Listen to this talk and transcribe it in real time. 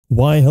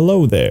Why,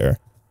 hello there,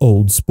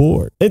 old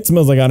sport.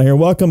 Itsmellslikehonor here.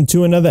 Welcome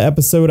to another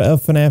episode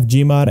of FNAF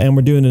Gmod, and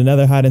we're doing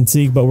another hide and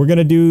seek, but we're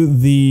gonna do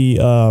the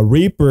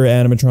Reaper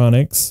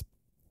animatronics,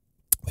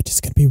 which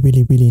is gonna be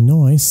really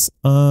nice.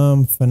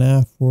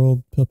 FNAF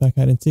World Pill Pack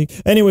hide and seek.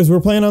 Anyways,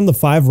 we're playing on the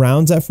 5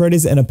 rounds at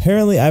Freddy's, and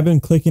apparently I've been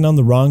clicking on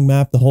the wrong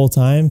map the whole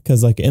time,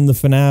 because like in the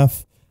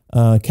FNAF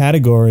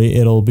category,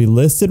 it'll be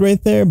listed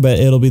right there, but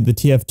it'll be the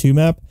TF2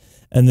 map,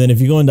 and then if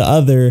you go into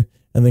other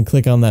and then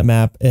click on that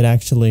map, it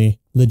actually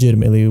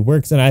legitimately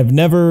works. And I've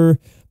never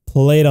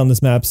played on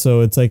this map,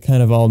 so it's like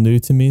kind of all new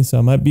to me, so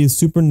I might be a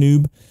super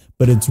noob,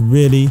 but it's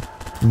really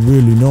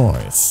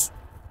nice.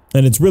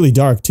 And it's really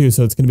dark too,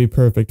 so it's gonna be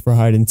perfect for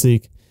hide and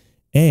seek.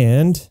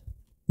 And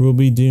we'll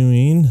be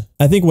doing,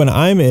 I think when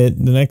I'm at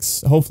the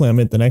next, hopefully I'm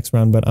at the next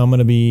round, but I'm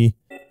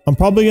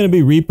probably gonna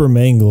be Reaper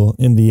Mangle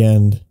in the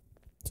end,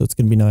 so it's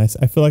gonna be nice.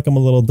 I feel like I'm a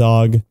little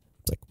dog.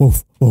 It's like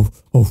woof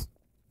woof woof.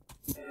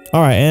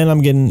 All right, and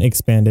I'm getting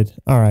expanded.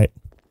 All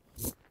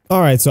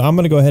right, so I'm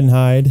gonna go ahead and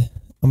hide.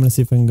 I'm gonna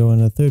see if I can go in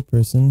a third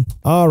person.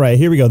 All right,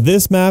 here we go.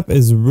 This map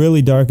is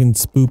really dark and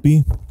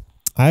spoopy.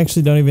 I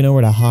actually don't even know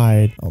where to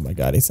hide. Oh my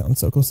god, he sounds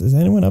so close. Is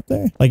anyone up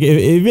there? Like,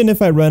 even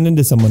if I run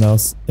into someone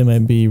else, it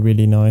might be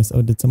really nice.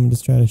 Oh, did someone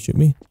just try to shoot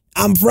me?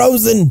 I'm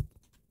frozen!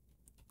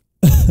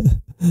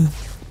 Alright,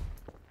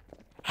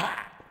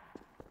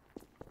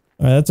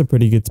 that's a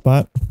pretty good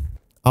spot.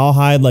 I'll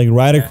hide like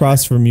right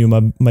across from you,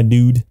 my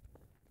dude.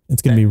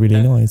 It's gonna be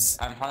really nice.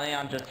 I'm planning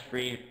on just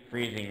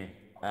freezing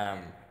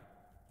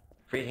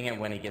it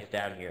when he gets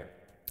down here.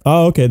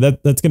 Oh, okay,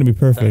 that's gonna be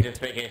perfect. So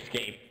just make it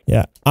escape.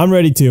 Yeah, I'm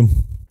ready to.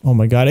 Oh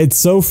my god, it's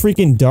so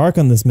freaking dark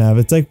on this map.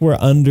 It's like we're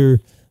under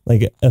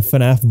like a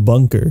FNAF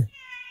bunker.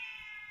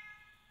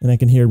 And I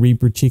can hear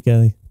Reaper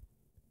Chica.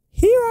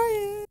 Here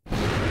I am.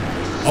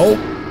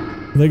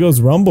 Oh, there goes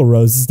Rumble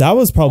Roses. That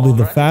was probably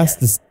the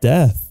fastest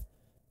death.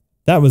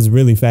 That was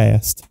really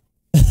fast.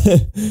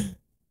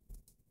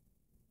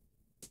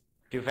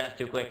 Too fast,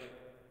 too quick.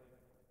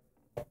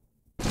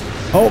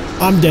 Oh,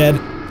 I'm dead.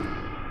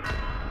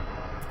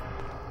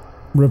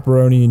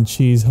 Ripperoni and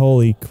cheese.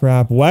 Holy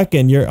crap.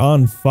 Wecken, you're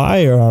on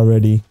fire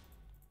already.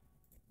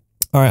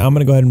 Alright, I'm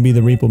gonna go ahead and be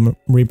the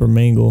Reaper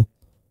Mangle.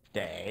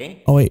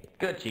 Stay. Oh, wait.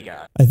 Good,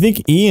 Chica. I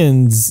think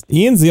Ian's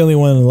the only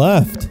one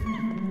left.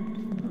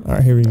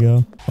 Alright, here we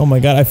go. Oh my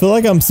god, I feel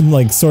like I'm some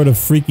like sort of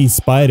freaky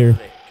spider. Too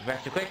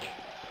fast, too quick.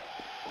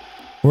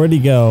 Where'd he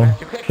go?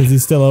 Is he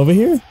still over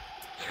here?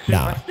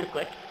 Nah.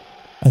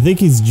 I think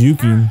he's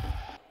juking.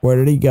 Where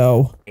did he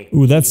go?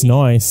 Ooh, that's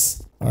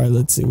nice. Alright,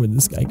 let's see where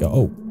this guy go.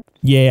 Oh.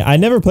 Yeah, I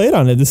never played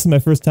on it. This is my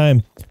first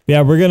time.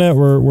 Yeah,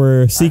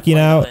 we're seeking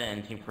out.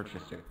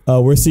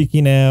 We're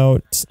seeking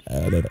out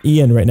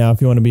Ian right now.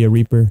 If you want to be a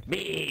Reaper.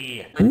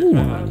 Me.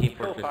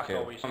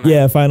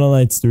 Yeah, Final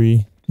Nights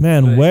 3.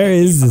 Man, where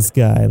is this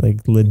guy?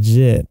 Like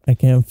legit, I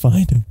can't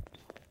find him.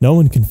 No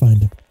one can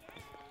find him.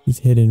 He's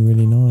hidden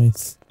really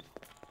nice.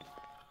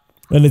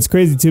 And it's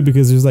crazy too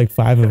because there's like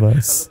 5 of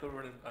us.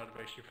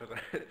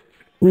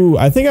 Ooh,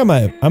 I think I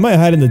might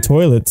hide in the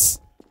toilets.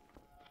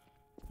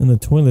 In the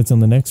toilets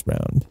on the next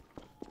round.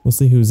 We'll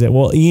see who's it.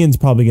 Well, Ian's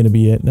probably gonna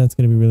be it. That's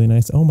gonna be really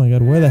nice. Oh my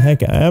god, where the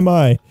heck am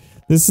I?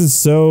 This is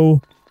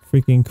so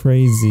freaking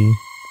crazy.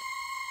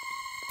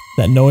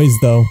 That noise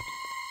though.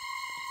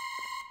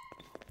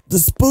 The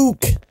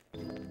spook!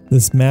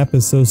 This map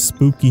is so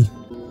spooky.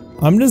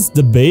 I'm just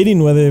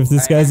debating whether if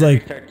this guy's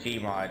like...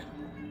 Gmod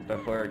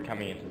before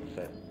coming into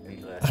the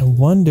I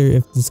wonder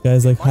if this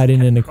guy's like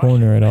hiding in a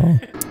corner at all.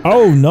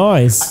 Oh,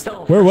 nice!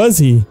 Where was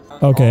he?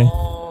 Okay.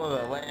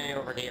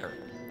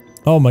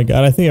 Oh my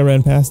god, I think I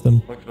ran past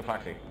him.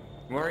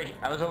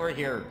 I was over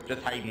here,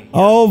 just hiding here.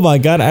 Oh my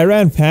god, I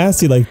ran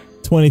past you like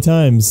 20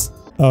 times.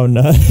 Oh,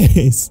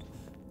 nice.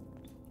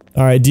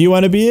 Alright, do you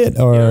want to be it,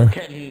 or...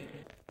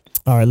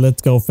 Alright,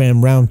 let's go,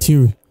 fam. Round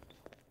 2.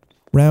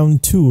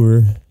 Round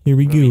tour. Here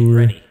we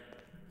go.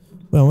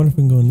 Well, I wonder if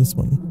we can go in this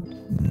one.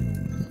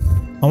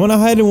 I want to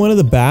hide in one of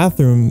the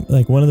bathroom,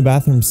 like one of the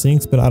bathroom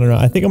sinks, but I don't know.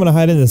 I think I'm going to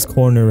hide in this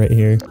corner right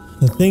here.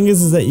 The thing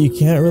is that you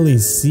can't really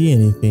see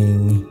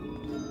anything.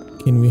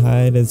 Can we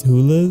hide as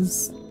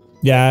hulas?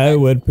 Yeah, it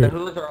would. The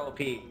hulas are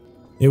OP.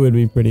 It would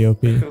be pretty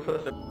OP.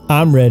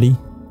 I'm ready.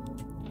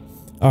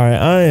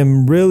 Alright, I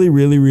am really.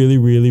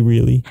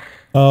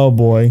 Oh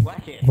boy.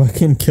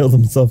 Wecken killed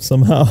himself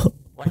somehow.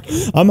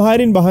 I'm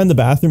hiding behind the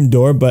bathroom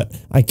door, but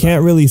I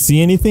can't really see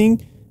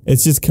anything.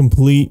 It's just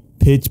complete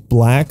pitch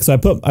black. So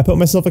I put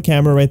myself a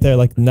camera right there,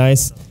 like a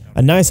nice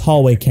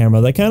hallway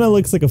camera that kind of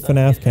looks like a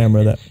FNAF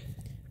camera. That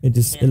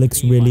it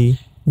looks really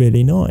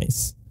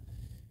nice.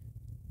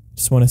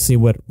 Just want to see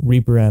what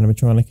Reaper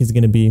animatronic is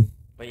gonna be,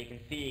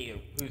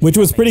 which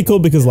was pretty cool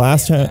because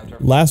last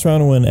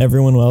round when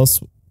everyone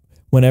else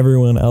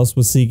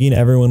was seeking,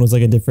 everyone was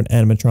like a different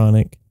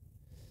animatronic.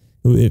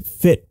 It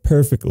fit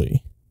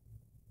perfectly.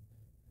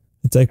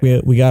 It's like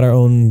we got our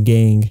own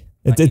gang.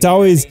 It's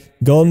always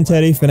Golden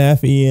Teddy,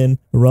 FNAF Ian,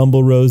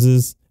 Rumble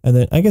Roses, and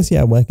then I guess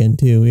yeah, Wecken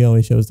too. He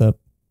always shows up.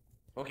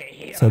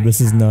 So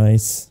this is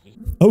nice.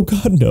 Oh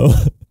god, no.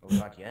 Oh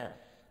god, yes.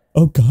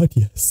 Oh god,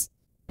 yes.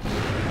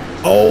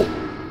 Oh!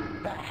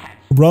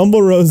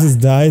 Rumble Roses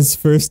dies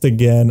first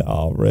again.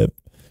 Oh, rip.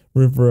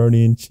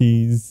 Ripperoni and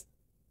cheese.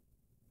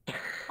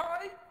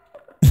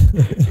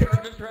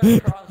 Just run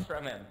across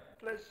from him.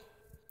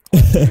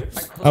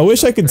 I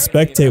wish I could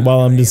spectate while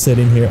I'm just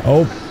sitting here.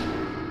 Oh,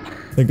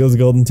 there goes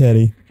Golden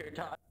Teddy.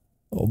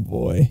 Oh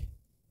boy.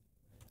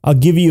 I'll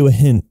give you a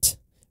hint.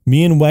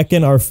 Me and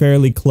Wecken are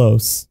fairly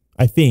close.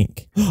 I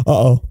think.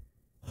 Uh-oh.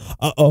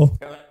 Uh-oh.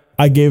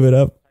 I gave it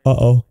up.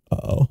 Uh-oh.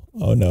 Uh-oh.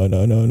 Oh no,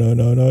 no, no, no,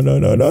 no, no, no, no,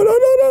 no, no,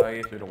 no,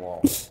 no. Through the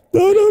wall.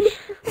 No, no, no.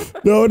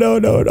 No, no,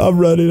 no. I'm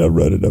running. I'm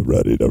running. I'm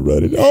running. I'm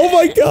running. Oh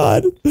my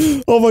god.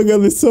 Oh my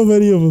god, there's so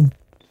many of them.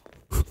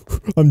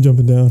 I'm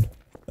jumping down.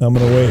 I'm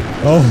gonna wait.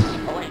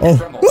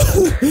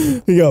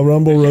 Oh. We got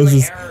Rumble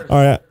Roses.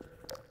 Alright.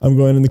 I'm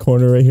going in the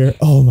corner right here.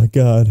 Oh my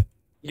god.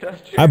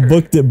 I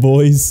booked it,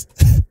 boys.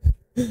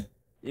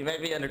 You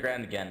might be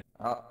underground again.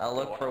 I'll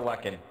look for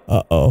Wecken.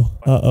 Uh-oh.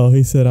 Uh-oh.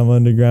 He said I'm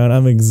underground.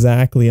 I'm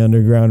exactly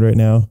underground right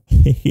now.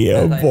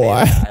 Yeah,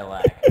 boy.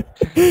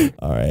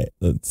 Alright,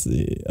 let's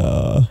see.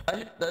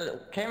 The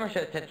camera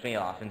should have tipped me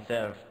off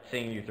instead of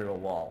seeing you through a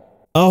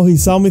wall. Oh, he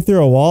saw me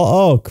through a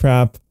wall? Oh,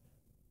 crap.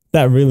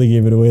 That really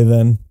gave it away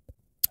then.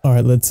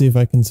 Alright, let's see if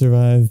I can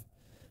survive.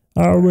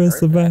 I will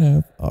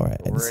survive.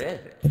 Alright,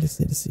 I just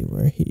need to see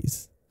where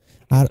he's.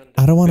 I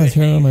don't want to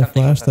turn on my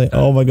flashlight.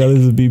 Oh my god,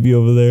 there's a BB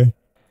over there.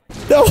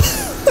 No!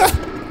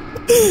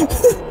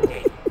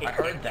 I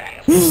heard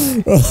that.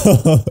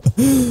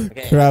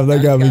 Crap,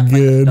 that got me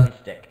good.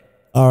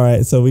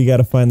 Alright, so we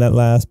gotta find that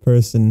last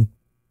person.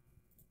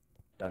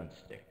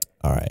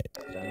 Alright.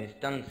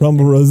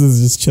 Rumble Rose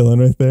is just chilling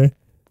right there.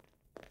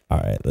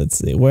 Alright, let's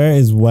see. Where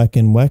is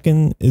Wecken?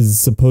 Wecken is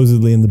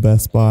supposedly in the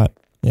best spot.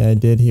 Yeah, I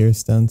did hear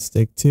stun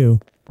stick too.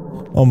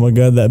 Oh my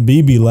god, that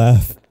BB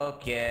laugh.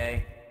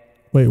 Okay.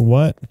 Wait,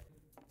 what?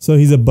 So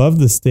he's above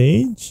the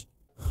stage?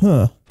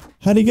 Huh.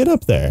 How'd he get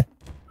up there?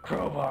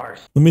 Crowbars.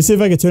 Let me see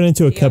if I can turn it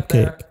into a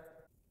cupcake.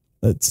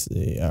 Let's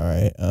see.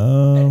 Alright.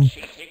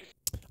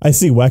 I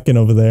see Wecken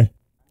over there.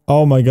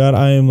 Oh my god,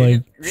 I am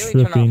like really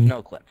tripping. Turn off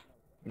no clip.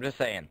 I'm just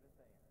saying.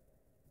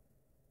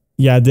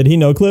 Yeah, did he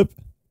no clip?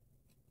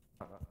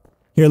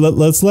 Here,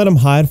 let's let him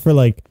hide for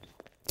like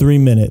 3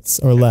 minutes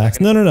or less.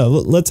 No, no, no.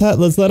 Let's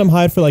let him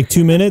hide for like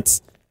 2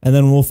 minutes, and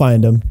then we'll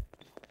find him.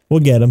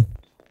 We'll get him.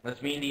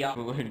 Let's meet the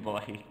balloon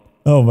boy.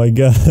 Oh my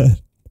god.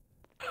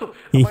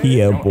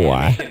 Yeah,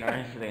 boy.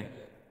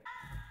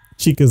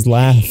 Chica's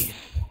laugh.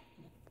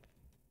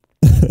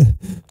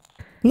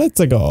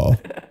 Let's go.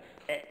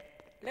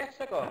 Let's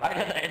go.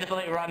 I just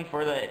like run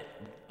for the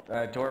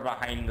door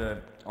behind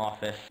the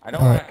office. I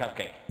don't want a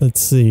cupcake. Let's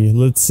see.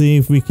 Let's see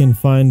if we can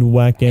find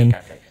Wecken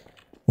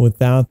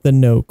without the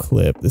no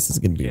clip. This is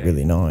gonna be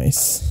really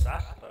nice.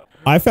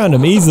 I found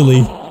him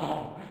easily.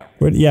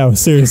 Yeah,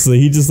 seriously,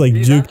 he just like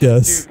juked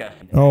us.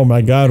 Oh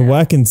my god,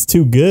 Wecken's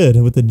too good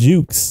with the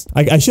jukes.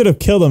 I should have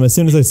killed him as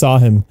soon as I saw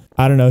him.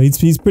 I don't know,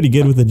 he's pretty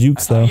good with the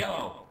jukes though.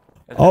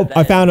 Oh,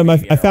 I found him, I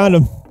found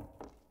him.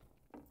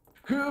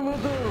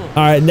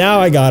 Alright, now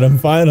I got him,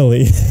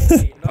 finally.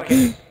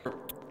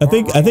 I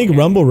think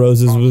Rumble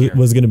Roses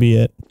was gonna be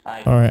it.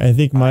 Alright, I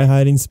think my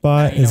hiding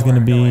spot is gonna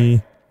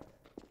be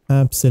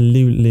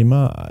absolutely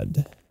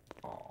mod.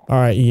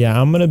 Alright, yeah,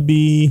 I'm gonna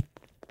end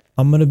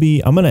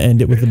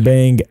it with a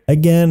bang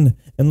again.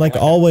 And like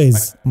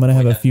always, I'm gonna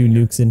have a few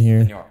nukes in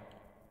here.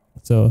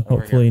 So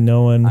hopefully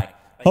no one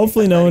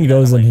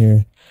goes in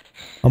here.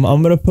 I'm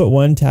gonna put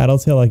one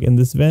tattletale like in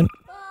this vent.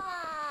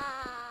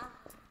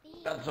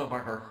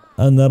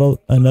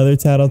 Another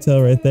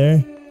tattletale right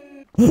there.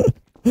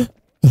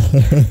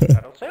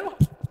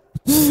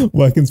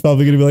 Wecken's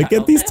probably gonna be like,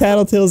 get these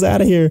tattletales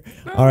out of here.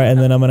 Alright, and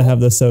then I'm gonna have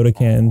the soda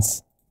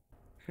cans.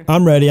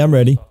 I'm ready. Yeah,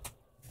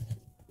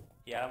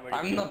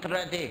 I'm not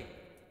ready.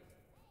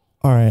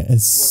 Alright,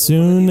 as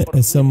soon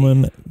as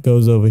someone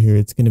goes over here,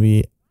 it's gonna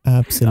be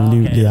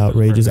absolutely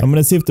outrageous. I'm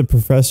gonna see if the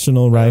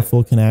professional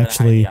rifle can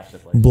actually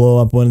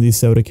blow up one of these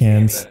soda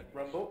cans.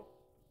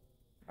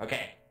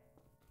 Okay.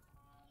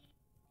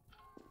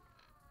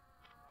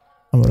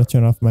 I'm gonna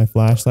turn off my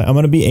flashlight. I'm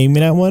gonna be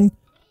aiming at one.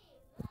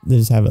 They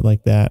just have it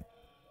like that.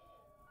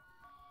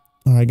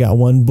 Alright, I got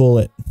one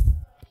bullet.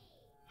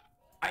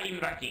 I'm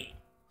ready.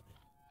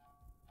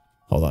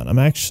 Hold on, I'm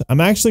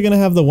actually gonna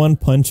have the one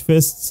punch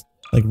fists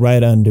like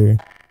right under.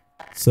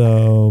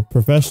 So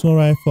professional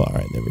rifle.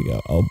 Alright, there we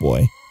go. Oh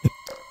boy.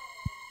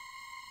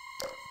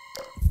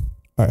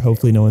 Alright,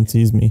 hopefully no one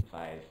sees me.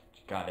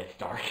 God, it's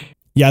dark.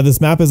 Yeah, this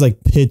map is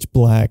like pitch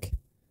black.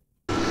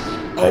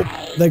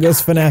 Oh, there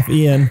goes FNAF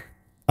Ian.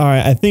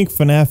 Alright, I think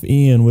FNAF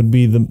Ian would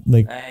be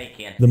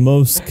the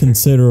most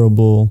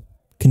considerable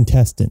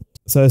contestant.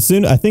 So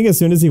I think as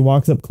soon as he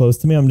walks up close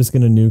to me, I'm just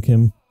gonna nuke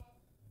him.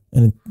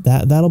 And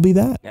that'll be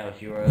that.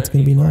 It's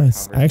gonna be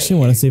nice. I actually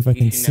want to see if I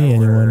can see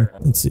anyone.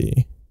 Let's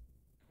see.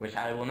 Which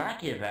I will not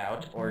give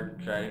out or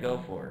try to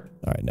go for.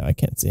 Alright, no, I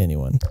can't see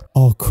anyone.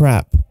 Oh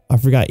crap. I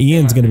forgot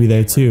Ian's gonna be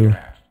there too.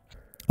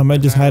 I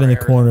might just hide in the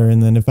corner,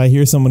 and then if I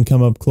hear someone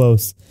come up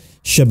close,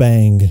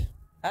 shebang.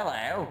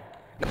 Hello.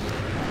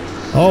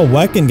 Oh,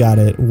 Wecken got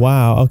it.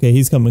 Wow. Okay,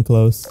 he's coming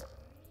close.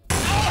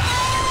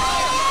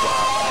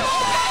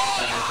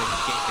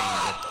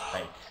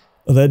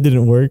 Oh, that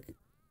didn't work.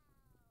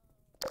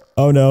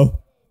 Oh no.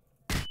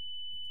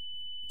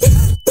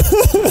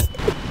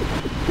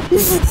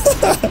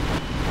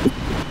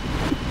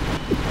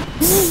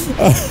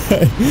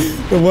 Alright,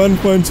 the one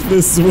punch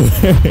fist worked.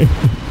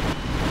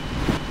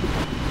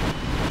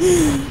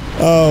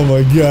 Oh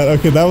my god.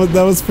 Okay,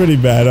 that was pretty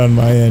bad on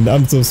my end.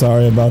 I'm so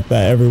sorry about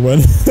that, everyone.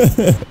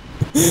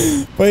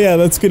 But yeah,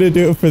 that's gonna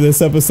do it for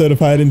this episode of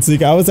Hide and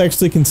Seek. I was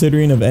actually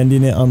considering of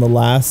ending it on the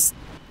last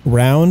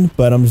round,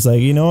 but I'm just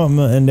like, you know what, I'm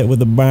gonna end it with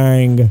a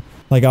bang,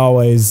 like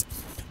always.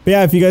 But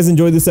yeah, if you guys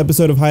enjoyed this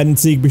episode of Hide and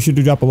Seek, be sure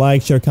to drop a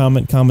like, share,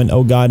 comment,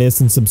 oh god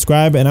yes, and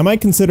subscribe. And I might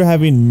consider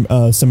having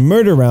some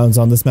murder rounds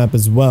on this map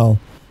as well.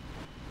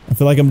 I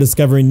feel like I'm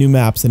discovering new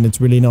maps and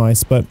it's really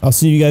nice. But I'll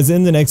see you guys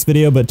in the next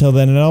video. But till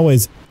then and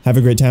always, have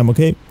a great time,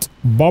 okay?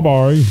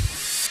 Bye-bye.